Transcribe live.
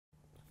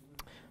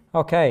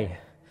Okay,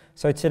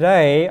 so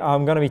today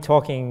I'm going to be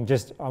talking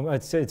it's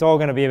all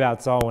going to be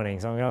about soul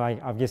winning. So I'm going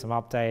to I'll give some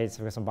updates,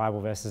 I've got some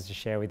Bible verses to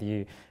share with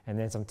you, and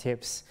then some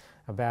tips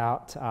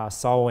about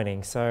soul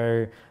winning.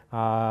 So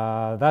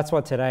that's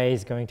what today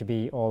is going to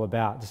be all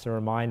about. Just a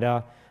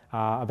reminder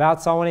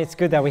about soul winning. It's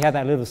good that we had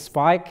that little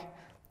spike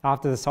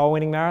after the soul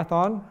winning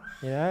marathon,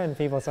 and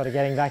people are sort of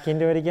getting back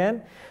into it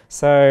again.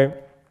 So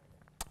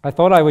I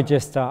thought I would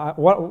just,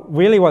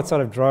 what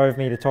sort of drove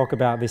me to talk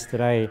about this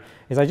today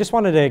is I just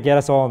wanted to get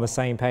us all on the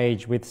same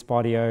page with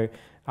Spodio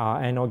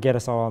and get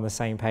us all on the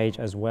same page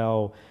as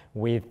well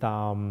with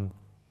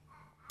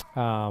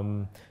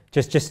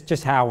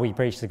just how we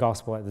preach the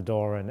gospel at the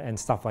door and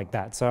stuff like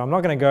that. So I'm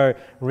not going to go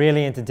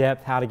really into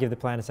depth how to give the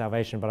plan of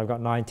salvation, but I've got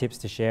 9 tips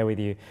to share with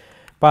you.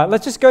 But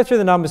let's just go through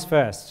the numbers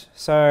first.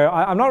 So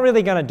I'm not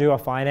really going to do a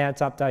finance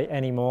update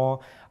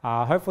anymore.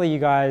 Hopefully you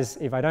guys,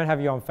 if I don't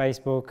have you on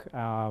Facebook,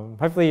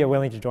 hopefully you're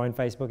willing to join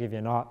Facebook. If you're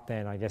not,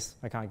 then I guess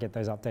I can't get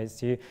those updates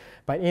to you.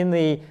 But in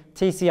the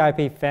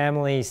TCIP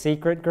family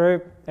secret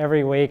group,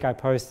 every week I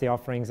post the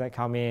offerings that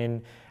come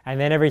in. And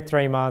then every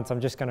 3 months, I'm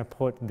just going to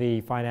put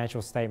the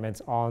financial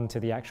statements onto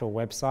the actual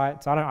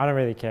website. So I don't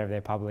really care if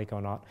they're public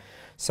or not.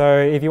 So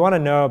if you want to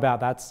know about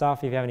that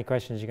stuff, if you have any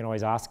questions, you can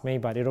always ask me,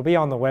 but it'll be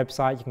on the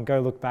website. You can go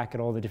look back at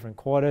all the different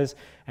quarters.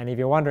 And if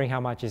you're wondering how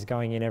much is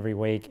going in every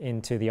week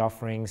into the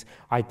offerings,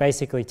 I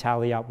basically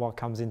tally up what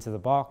comes into the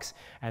box,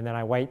 and then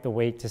I wait the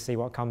week to see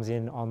what comes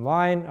in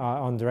online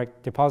on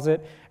direct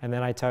deposit, and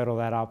then I total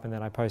that up, and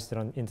then I post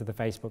it into the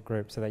Facebook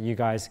group so that you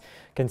guys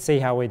can see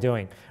how we're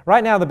doing.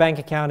 Right now, the bank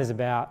account is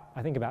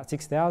I think about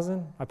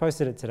 6,000. I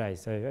posted it today,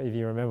 so if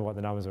you remember what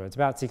the numbers were,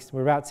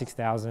 we're about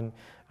 6,000.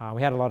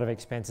 We had a lot of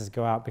expenses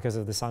go out because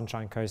of the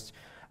Sunshine Coast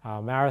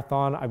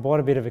Marathon. I bought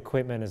a bit of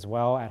equipment as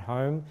well at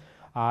home,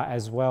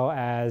 as well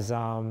as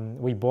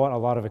we bought a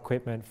lot of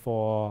equipment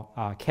for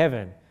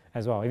Kevin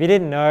as well. If you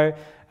didn't know,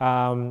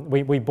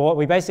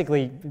 we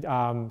basically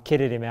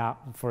kitted him out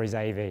for his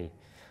AV.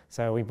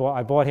 So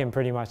I bought him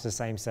pretty much the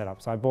same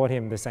setup. So I bought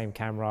him the same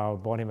camera, I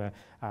bought him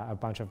a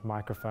bunch of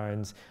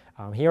microphones.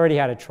 He already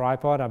had a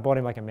tripod. I bought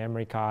him like a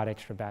memory card,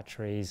 extra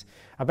batteries.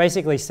 I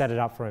basically set it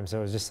up for him, so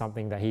it was just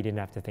something that he didn't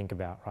have to think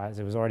about, right?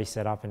 So it was already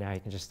set up, and now he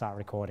can just start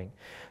recording.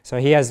 So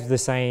he has the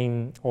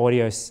same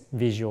audio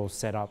visual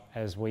setup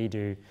as we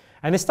do.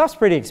 And this stuff's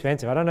pretty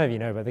expensive. I don't know if you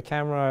know, but the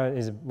camera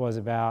was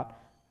about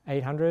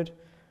 800.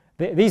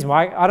 I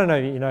don't know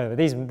if you know, but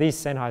these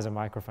Sennheiser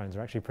microphones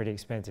are actually pretty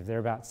expensive. They're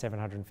about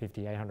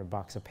 750, 800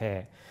 bucks a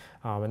pair.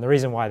 And the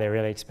reason why they're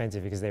really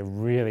expensive is because they're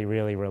really,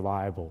 really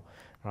reliable,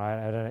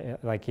 right?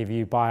 Like if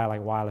you buy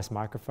like wireless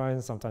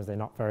microphones, sometimes they're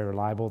not very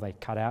reliable. They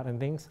cut out and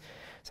things.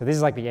 So this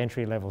is like the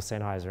entry-level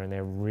Sennheiser, and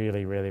they're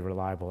really, really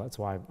reliable. That's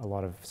why a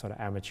lot of sort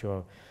of amateur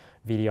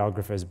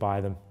videographers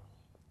buy them.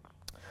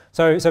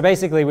 So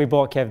basically, we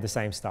bought Kev the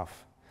same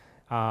stuff.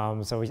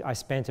 I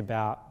spent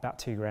about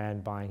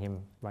 $2,000 buying him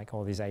like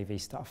all this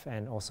AV stuff,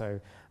 and also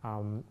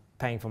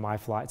paying for my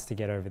flights to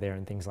get over there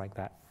and things like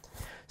that.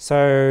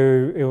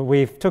 So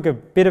we've took a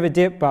bit of a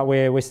dip, but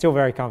we're still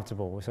very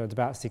comfortable. So it's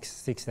about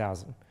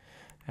 6,000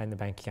 in the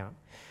bank account.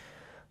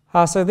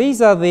 So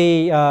these are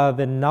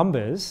the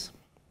numbers.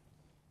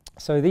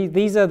 So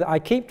these are I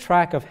keep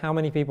track of how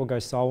many people go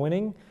soul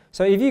winning.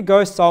 So if you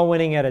go soul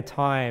winning at a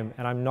time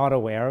and I'm not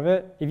aware of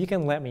it, if you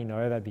can let me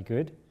know, that'd be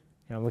good.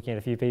 I'm looking at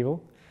a few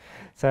people.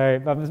 So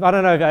I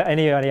don't know if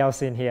anybody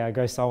else in here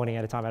goes soul winning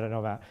at a time. I don't know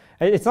about.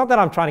 It's not that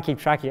I'm trying to keep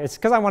track of it. It's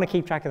because I want to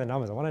keep track of the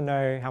numbers. I want to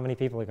know how many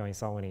people are going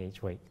soul winning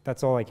each week.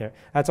 That's all I care.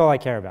 That's all I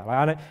care about.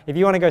 Like, if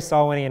you want to go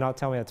soul winning and not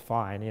tell me, that's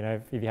fine.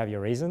 If you have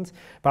your reasons.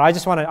 But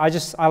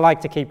I like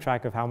to keep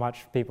track of how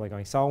much people are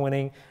going soul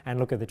winning and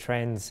look at the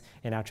trends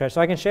in our church,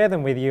 so I can share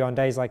them with you on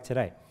days like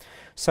today.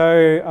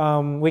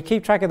 So we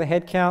keep track of the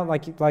head count,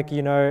 like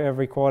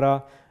every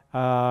quarter.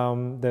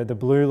 The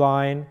blue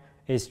line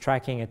is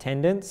tracking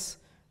attendance.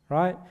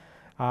 Right,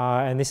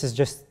 and these are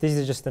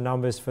just the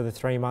numbers for the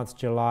 3 months: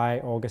 July,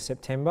 August,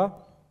 September,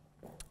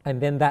 and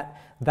then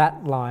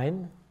that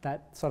line,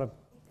 that sort of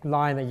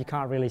line that you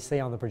can't really see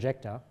on the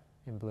projector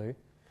in blue,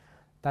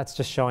 that's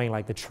just showing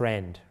like the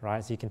trend,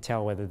 right? So you can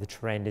tell whether the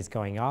trend is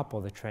going up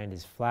or the trend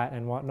is flat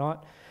and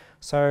whatnot.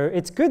 So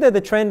it's good that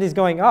the trend is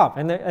going up,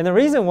 and the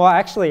reason why,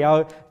 actually,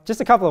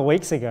 just a couple of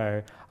weeks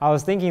ago, I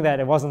was thinking that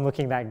it wasn't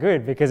looking that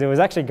good because it was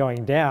actually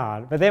going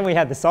down. But then we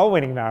had the soul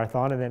winning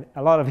marathon, and then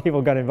a lot of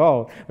people got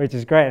involved, which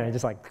is great, and it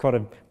just like kind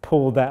of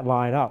pulled that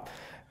line up,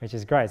 which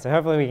is great. So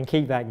hopefully we can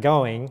keep that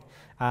going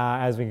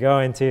as we go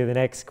into the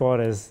next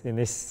quarters in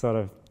this sort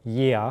of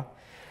year.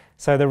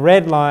 So the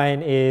red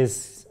line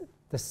is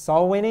the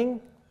soul winning,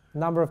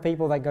 number of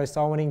people that go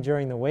soul winning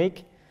during the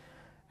week.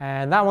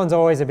 And that one's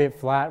always a bit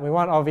flat. We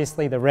want,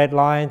 obviously, the red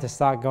line to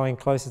start going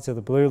closer to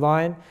the blue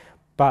line,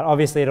 but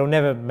obviously it'll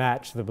never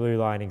match the blue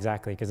line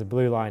exactly, because the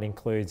blue line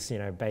includes,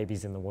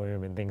 babies in the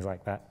womb and things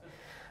like that,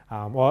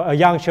 or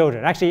young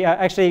children.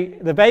 Actually,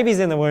 the babies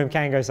in the womb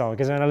can go soul winning,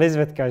 because when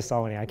Elizabeth goes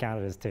soul winning, I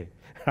count it as 2,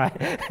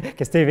 right?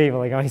 Because 2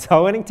 people are going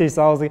soul winning, 2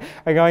 souls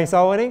are going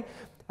soul winning.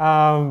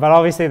 But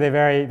obviously the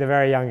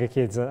very younger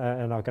kids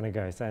are not going to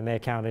go, so, and they're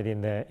counted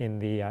in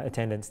the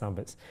attendance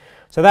numbers.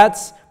 So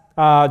that's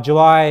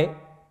July,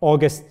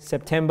 August,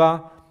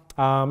 September.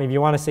 If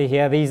you want to see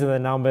here, these are the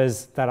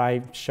numbers that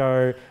I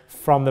show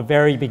from the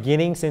very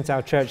beginning since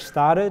our church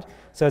started.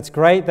 So it's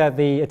great that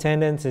the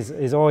attendance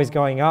is always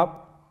going up.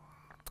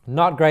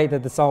 Not great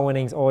that the soul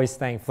winning is always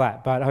staying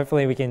flat, but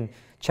hopefully we can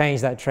change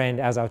that trend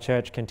as our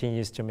church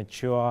continues to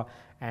mature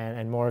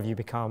and more of you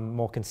become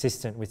more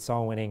consistent with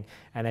soul winning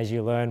and as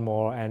you learn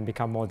more and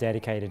become more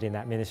dedicated in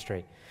that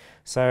ministry.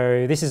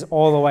 So this is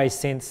all the way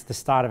since the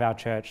start of our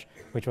church,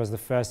 which was the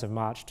 1st of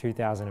March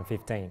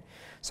 2015.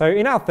 So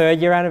in our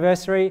 3rd year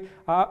anniversary,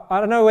 I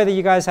don't know whether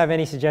you guys have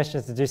any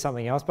suggestions to do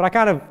something else, but I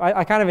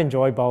kind of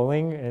enjoy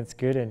bowling, and it's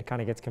good and it kind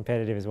of gets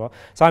competitive as well.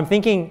 So I'm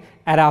thinking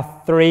at our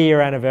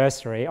 3-year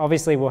anniversary,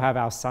 obviously we'll have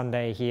our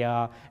Sunday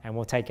here and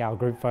we'll take our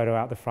group photo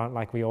out the front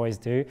like we always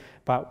do,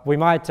 but we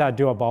might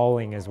do a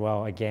bowling as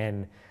well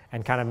again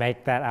and kind of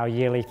make that our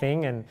yearly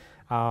thing. And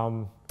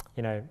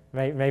you know,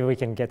 maybe we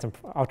can get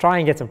I'll try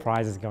and get some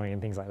prizes going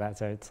and things like that.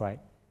 So it's like,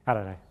 I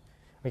don't know,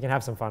 we can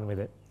have some fun with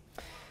it.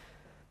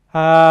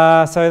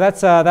 So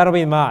that'll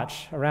be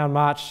March, around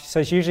March. So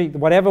it's usually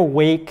whatever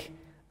week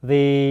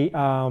the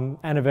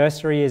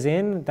anniversary is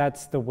in,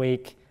 that's the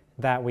week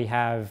that we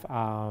have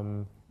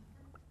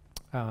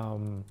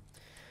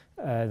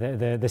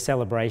the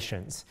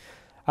celebrations.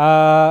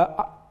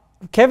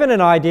 Kevin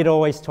and I did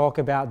always talk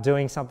about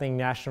doing something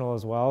national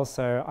as well.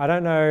 So I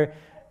don't know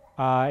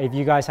if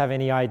you guys have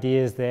any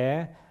ideas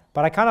there,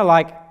 but I kind of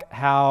like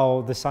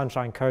how the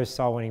Sunshine Coast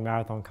Soul Winning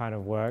Marathon kind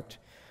of worked.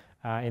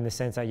 In the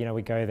sense that, you know,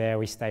 we go there,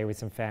 we stay with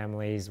some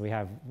families, we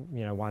have,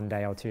 you know, 1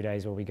 day or 2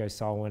 days where we go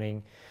soul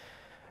winning.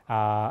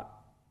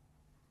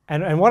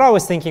 And what I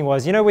was thinking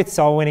was, you know, with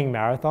soul winning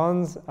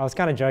marathons, I was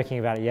kind of joking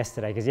about it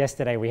yesterday, because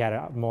yesterday we had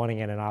a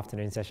morning and an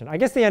afternoon session. I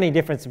guess the only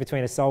difference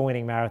between a soul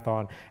winning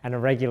marathon and a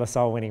regular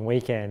soul winning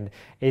weekend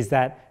is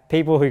that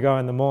people who go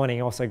in the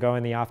morning also go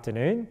in the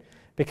afternoon,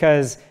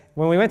 because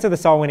when we went to the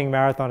soul winning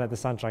marathon at the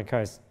Sunshine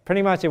Coast,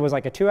 pretty much it was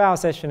like a 2-hour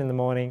session in the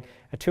morning,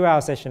 a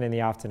 2-hour session in the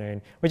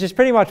afternoon, which is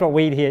pretty much what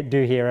we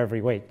do here every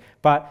week.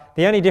 But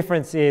the only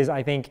difference is,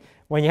 I think,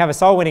 when you have a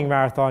soul winning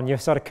marathon, you're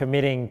sort of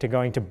committing to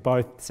going to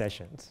both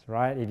sessions,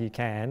 right? If you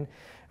can.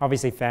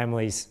 Obviously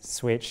families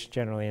switch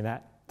generally in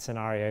that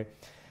scenario.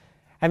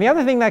 And the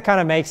other thing that kind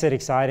of makes it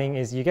exciting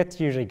is you get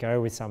to usually go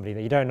with somebody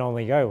that you don't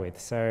normally go with.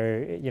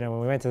 So, you know,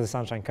 when we went to the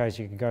Sunshine Coast,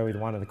 you could go with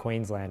one of the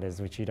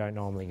Queenslanders, which you don't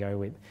normally go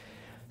with.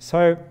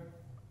 So,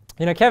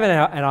 you know, Kevin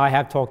and I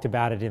have talked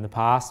about it in the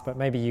past, but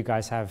maybe you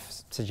guys have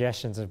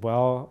suggestions as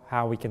well,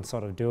 how we can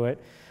sort of do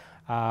it.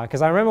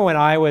 Because I remember when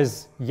I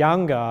was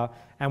younger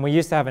and we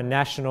used to have a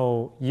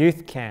national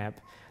youth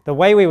camp, the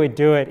way we would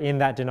do it in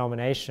that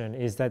denomination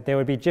is that there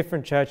would be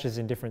different churches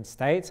in different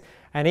states,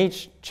 and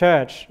each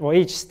church or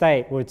each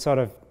state would sort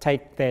of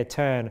take their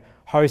turn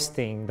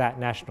hosting that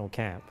national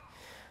camp.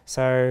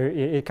 So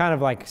it kind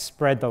of like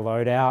spread the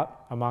load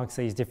out amongst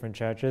these different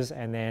churches,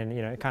 and then,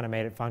 you know, it kind of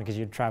made it fun because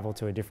you'd travel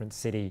to a different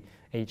city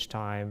each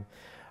time.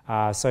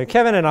 So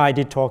Kevin and I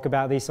did talk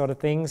about these sort of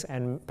things,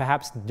 and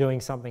perhaps doing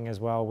something as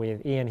well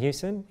with Ian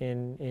Hewson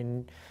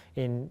in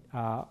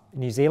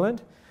New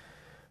Zealand.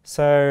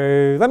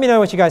 So let me know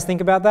what you guys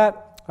think about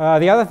that.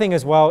 The other thing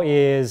as well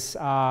is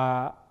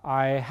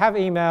I have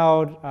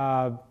emailed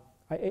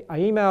I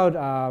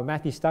emailed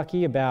Matthew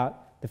Stuckey about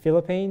the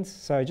Philippines,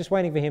 so just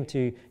waiting for him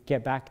to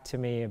get back to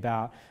me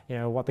about, you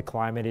know, what the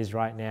climate is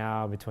right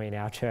now between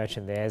our church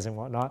and theirs and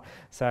whatnot.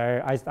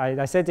 So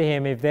I said to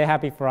him, if they're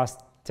happy for us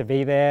to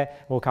be there,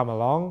 we'll come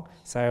along.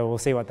 So we'll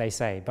see what they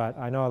say. But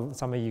I know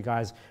some of you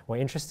guys were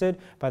interested,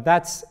 but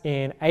that's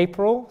in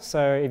April.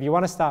 So if you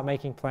want to start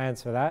making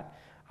plans for that,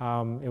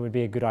 it would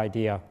be a good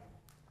idea.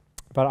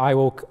 But I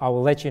will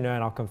let you know,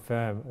 and I'll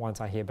confirm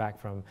once I hear back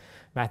from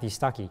Matthew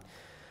Stuckey.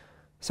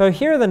 So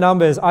here are the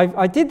numbers.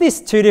 I did this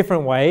 2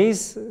 different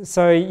ways.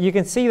 So you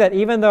can see that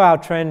even though our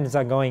trends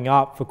are going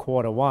up for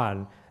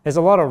Q1, there's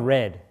a lot of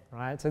red,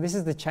 right? So this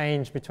is the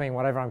change between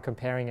whatever I'm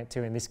comparing it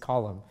to in this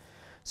column.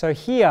 So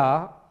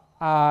here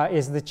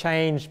is the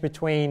change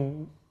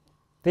between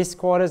this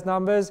quarter's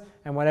numbers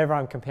and whatever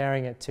I'm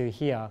comparing it to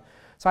here.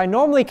 So I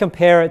normally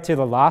compare it to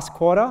the last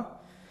quarter,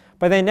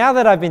 but then now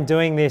that I've been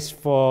doing this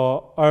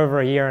for over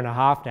a year and a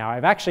half now,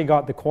 I've actually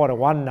got the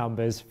Q1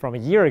 numbers from a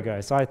year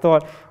ago. So I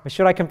thought, well,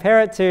 should I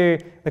compare it to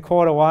the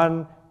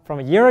Q1 from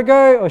a year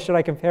ago, or should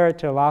I compare it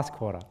to the last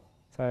quarter?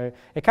 So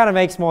it kind of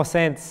makes more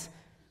sense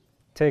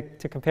to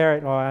compare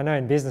it. Well, I know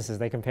in businesses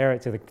they compare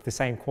it to the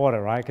same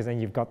quarter, right? Because then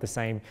you've got the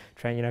same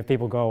trend. You know,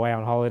 people go away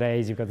on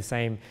holidays, you've got the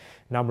same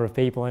number of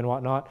people and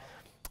whatnot.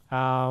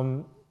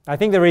 I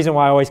think the reason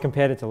why I always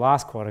compared it to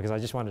last quarter, because I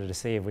just wanted to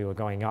see if we were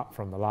going up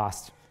from the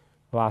last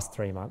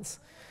 3 months.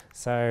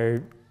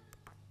 So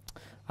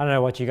I don't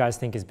know what you guys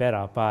think is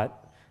better,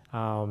 but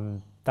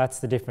that's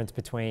the difference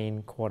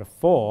between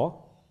Q4,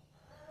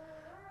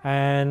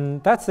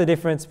 and that's the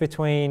difference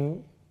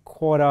between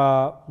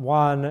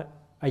Q1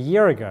 a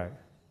year ago,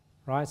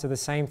 right? So the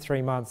same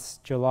 3 months,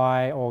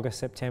 July, August,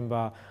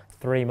 September,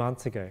 3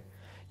 months ago.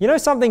 You know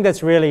something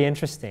that's really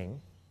interesting?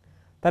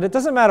 That it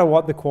doesn't matter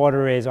what the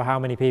quarter is or how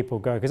many people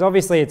go, because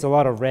obviously it's a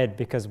lot of red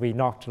because we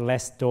knocked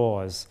less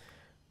doors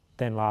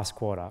than last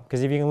quarter.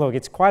 Because if you can look,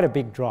 it's quite a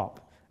big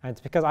drop. And it's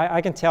because I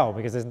can tell,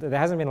 because there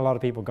hasn't been a lot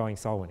of people going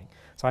soul winning.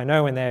 So I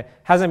know when there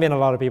hasn't been a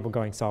lot of people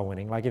going soul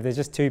winning, like if there's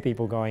just 2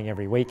 people going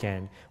every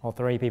weekend or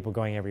 3 people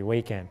going every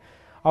weekend,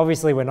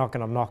 obviously we're not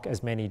going to knock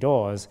as many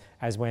doors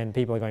as when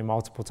people are going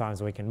multiple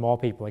times a week and more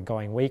people are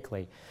going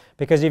weekly.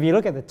 Because if you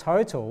look at the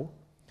total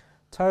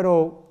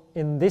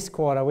in this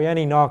quarter, we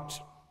only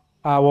knocked,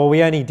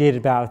 we only did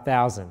about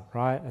 1,000,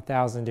 right?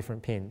 1,000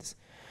 different pins,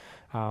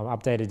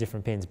 updated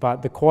different pins.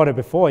 But the quarter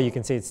before, you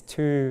can see it's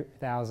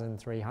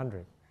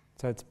 2,300.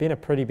 So it's been a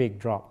pretty big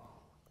drop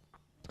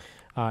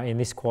in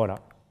this quarter.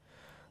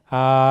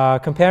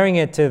 Comparing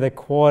it to the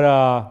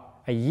quarter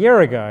a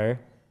year ago,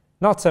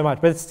 not so much,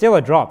 but it's still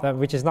a drop,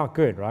 which is not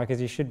good, right?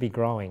 Because you should be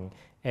growing,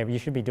 you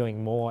should be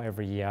doing more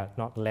every year,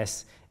 not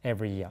less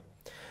every year.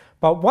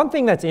 But one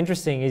thing that's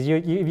interesting is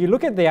if you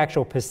look at the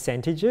actual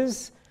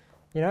percentages,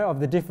 of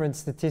the different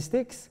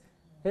statistics,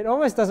 it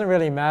almost doesn't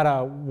really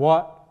matter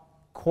what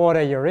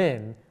quarter you're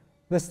in.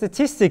 The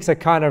statistics are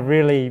kind of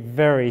really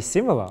very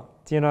similar.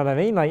 Do you know what I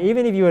mean? Like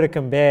even if you were to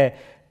compare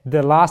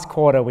the last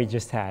quarter we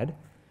just had,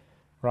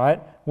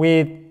 right,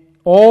 with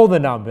all the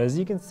numbers,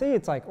 you can see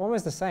it's like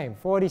almost the same.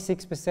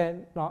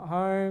 46% not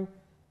home,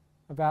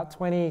 about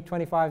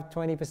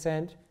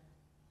 20%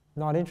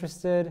 not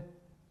interested,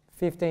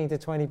 15 to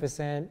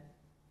 20%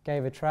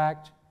 gave a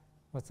tract.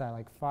 What's that,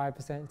 like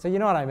 5%? So you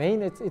know what I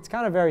mean? It's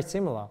kind of very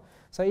similar.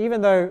 So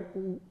even though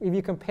if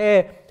you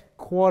compare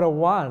quarter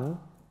 1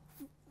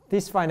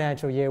 this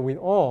financial year with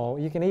all,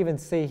 you can even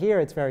see here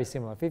it's very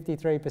similar.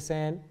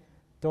 53%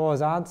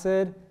 doors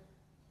answered.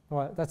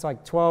 Well, that's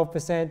like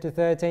 12% to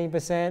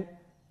 13%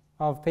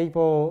 of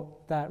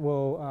people that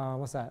will,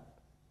 what's that?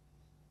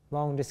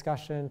 Long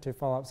discussion to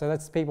follow up. So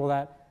that's people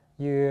that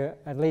you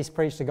at least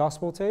preach the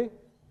gospel to,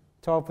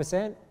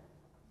 12%.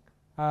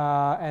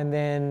 And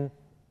then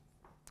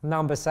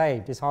number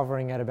saved is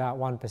hovering at about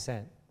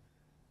 1%.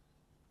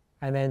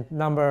 And then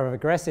number of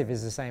aggressive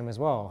is the same as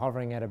well,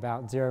 hovering at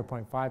about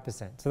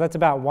 0.5%. So that's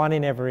about 1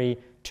 in every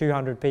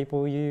 200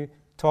 people you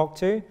talk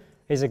to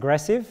is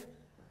aggressive,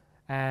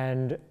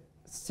 and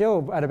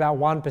still at about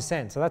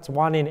 1%. So that's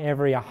 1 in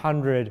every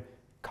 100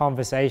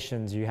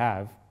 conversations you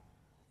have,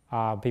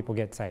 people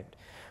get saved.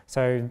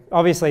 So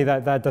obviously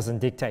that doesn't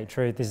dictate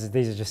truth.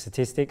 These are just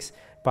statistics,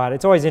 but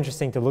it's always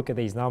interesting to look at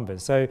these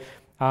numbers. So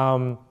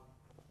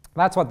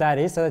that's what that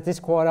is. So that's this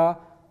quarter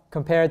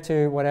compared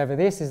to whatever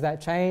this is,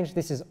 that change.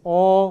 This is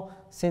all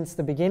since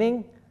the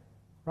beginning,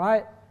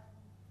 right?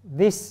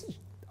 This,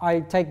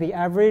 I take the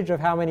average of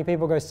how many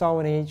people go soul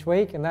winning each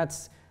week, and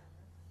that's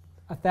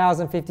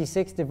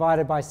 1,056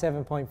 divided by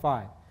 7.5.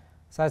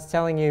 So that's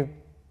telling you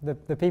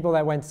the people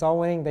that went soul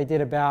winning, they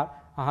did about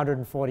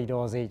 140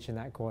 doors each in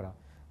that quarter.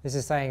 This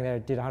is saying they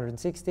did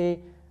 160,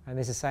 and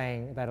this is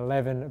saying that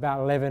about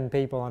 11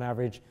 people on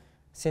average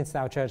since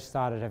our church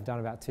started have done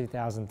about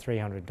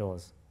 2,300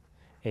 doors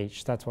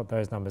each. That's what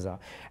those numbers are.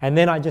 And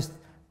then I just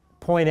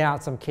point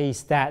out some key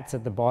stats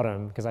at the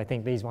bottom because I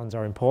think these ones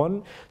are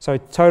important. So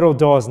total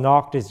doors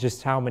knocked is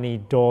just how many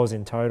doors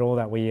in total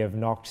that we have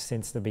knocked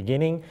since the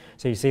beginning.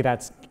 So you see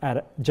that's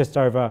at just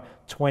over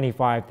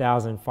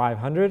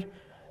 25,500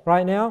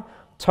 right now.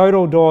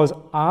 Total doors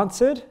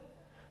answered.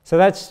 So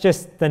that's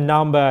just the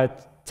number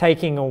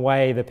taking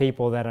away the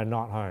people that are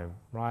not home,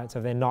 right? So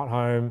if they're not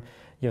home,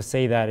 you'll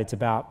see that it's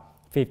about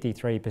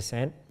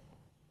 53%.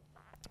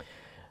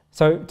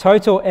 So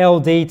total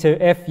LD to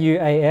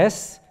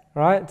FUAS,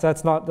 right? So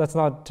that's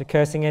not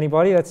cursing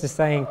anybody. That's just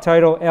saying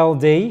total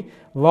LD,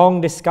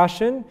 long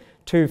discussion,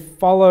 to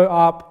follow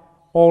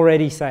up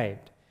already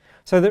saved.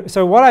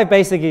 So what I've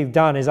basically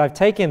done is I've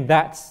taken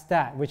that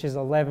stat, which is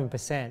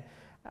 11%.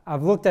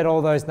 I've looked at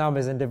all those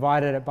numbers and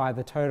divided it by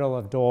the total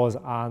of doors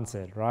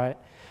answered, right?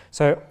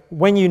 So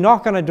when you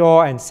knock on a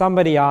door and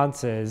somebody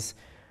answers,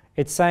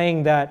 it's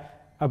saying that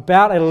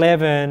about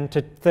 11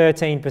 to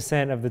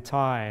 13% of the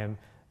time,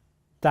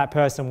 that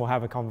person will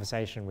have a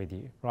conversation with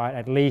you, right?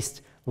 At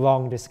least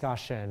long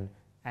discussion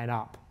and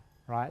up,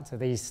 right? So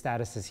these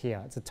statuses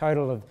here. It's a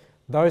total of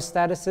those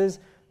statuses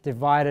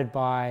divided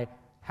by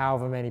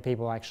however many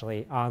people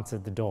actually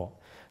answered the door.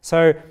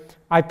 So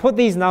I put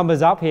these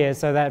numbers up here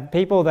so that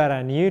people that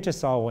are new to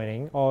soul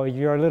winning, or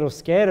you're a little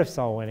scared of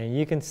soul winning,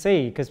 you can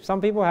see, because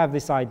some people have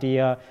this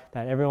idea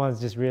that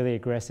everyone's just really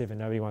aggressive and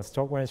nobody wants to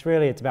talk, when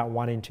it's about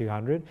 1 in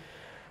 200.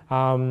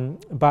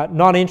 But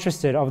not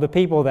interested. Of the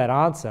people that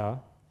answer,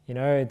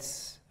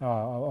 it's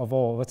of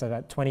all, what's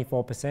that,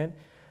 24%?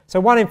 So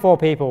 1 in 4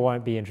 people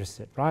won't be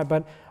interested, right?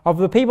 But of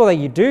the people that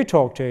you do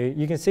talk to,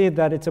 you can see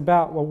that it's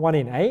about 1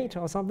 in 8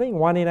 or something.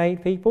 1 in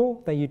 8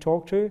 people that you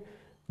talk to,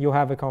 you'll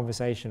have a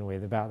conversation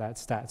with about that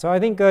stat. So I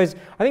think those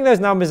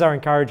numbers are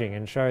encouraging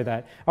and show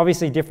that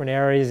obviously different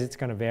areas it's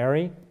going to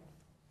vary.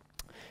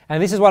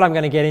 And this is what I'm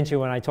going to get into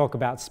when I talk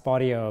about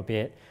Spotio a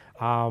bit,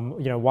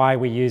 why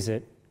we use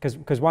it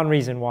because one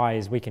reason why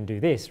is we can do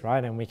this,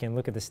 right? And we can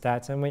look at the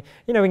stats and we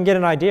can get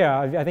an idea.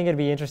 I think it'd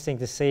be interesting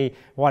to see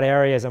what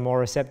areas are more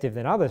receptive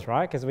than others,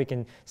 right? Because we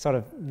can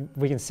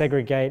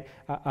segregate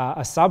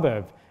a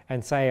suburb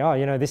and say,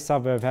 oh, this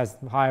suburb has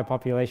a higher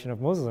population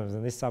of Muslims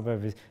and this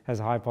suburb has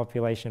a high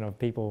population of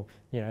people,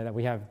 that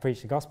we have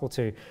preached the gospel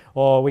to.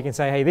 Or we can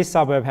say, hey, this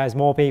suburb has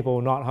more people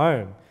not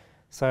home.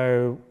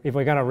 So if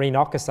we're going to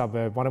re-knock a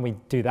suburb, why don't we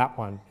do that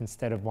one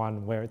instead of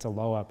one where it's a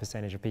lower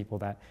percentage of people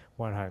that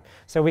weren't home?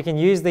 So we can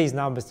use these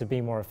numbers to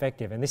be more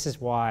effective. And this is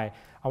why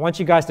I want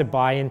you guys to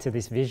buy into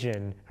this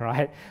vision,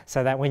 right?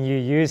 So that when you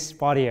use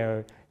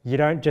Spodio, you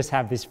don't just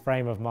have this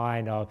frame of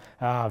mind of,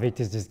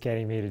 Victor's just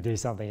getting me to do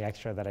something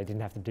extra that I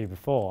didn't have to do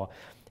before.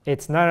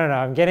 It's, no,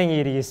 I'm getting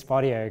you to use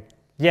Spodio.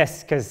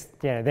 Yes, because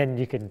then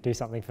you can do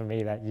something for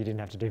me that you didn't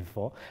have to do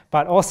before.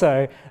 But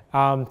also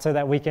so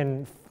that we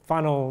can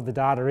funnel the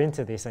data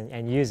into this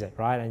and use it,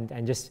 right?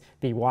 And just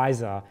be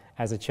wiser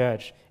as a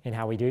church in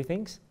how we do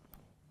things.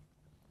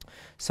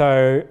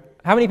 So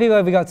how many people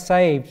have we got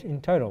saved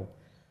in total?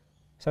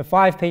 So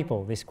 5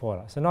 people this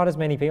quarter. So not as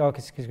many people,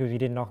 because we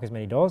didn't knock as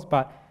many doors,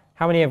 but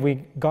how many have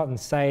we gotten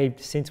saved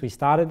since we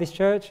started this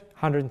church?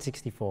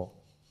 164.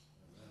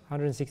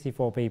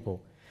 164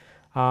 people.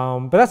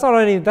 But that's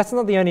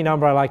not the only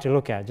number I like to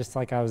look at, just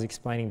like I was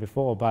explaining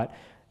before. But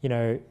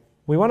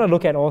we want to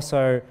look at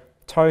also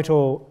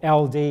total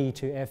LD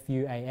to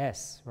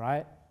FUAS,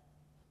 right?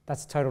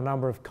 That's the total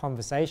number of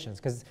conversations,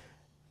 because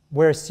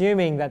we're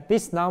assuming that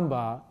this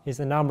number is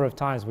the number of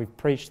times we've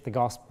preached the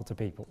gospel to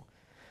people.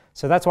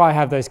 So that's why I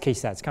have those key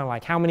stats, kind of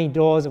like how many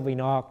doors have we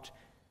knocked,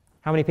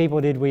 how many people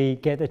did we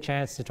get a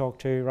chance to talk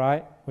to,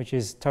 right? Which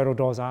is total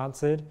doors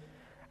answered.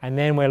 And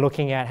then we're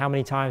looking at how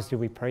many times do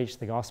we preach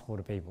the gospel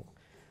to people.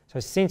 So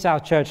since our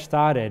church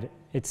started,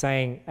 it's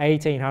saying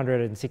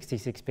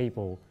 1,866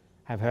 people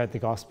have heard the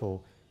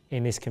gospel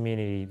in this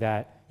community,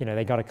 that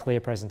they got a clear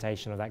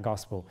presentation of that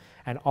gospel.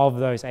 And of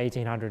those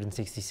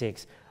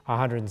 1,866,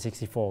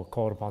 164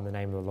 called upon the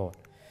name of the Lord.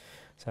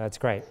 So that's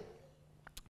great.